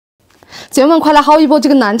姐妹们，快来薅一波这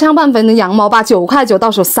个南昌拌粉的羊毛吧！9块9到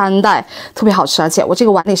手3袋，特别好吃，而且我这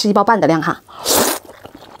个碗里是1包半的量哈。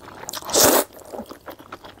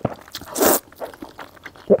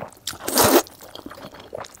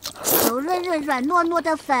油润润软糯糯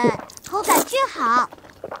的粉，口感巨好。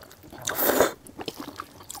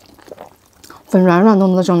粉软软糯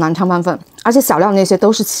糯的这种南昌拌粉，而且小料那些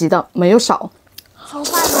都是齐的，没有少。葱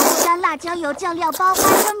花、萝卜干、辣椒油、酱料包、花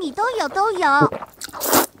生米都有。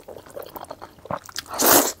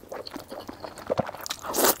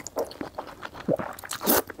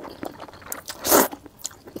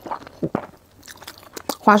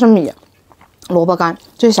花生米、萝卜干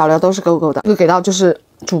这些小料都是够够的，这个给到就是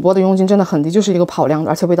主播的佣金真的很低，就是一个跑量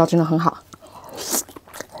的，而且味道真的很好。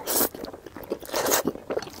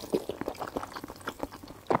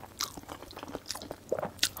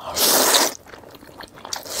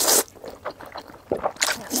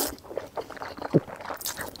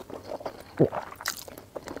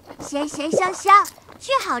咸咸香香，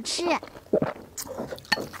巨好吃。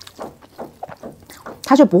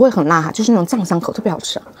它就不会很辣哈，就是那种酱香口，特别好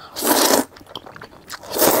吃。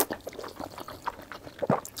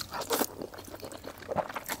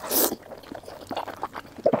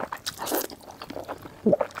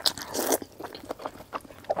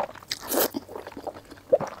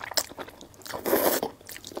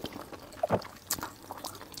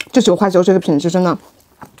这9块9这个品质真的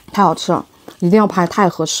太好吃了，一定要拍，太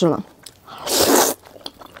合适了。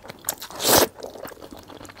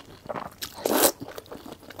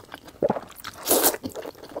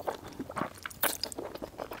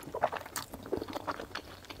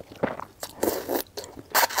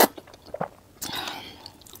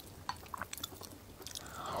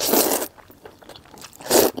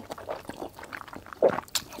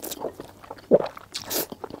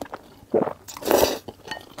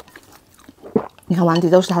你看碗底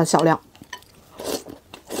都是它的小料。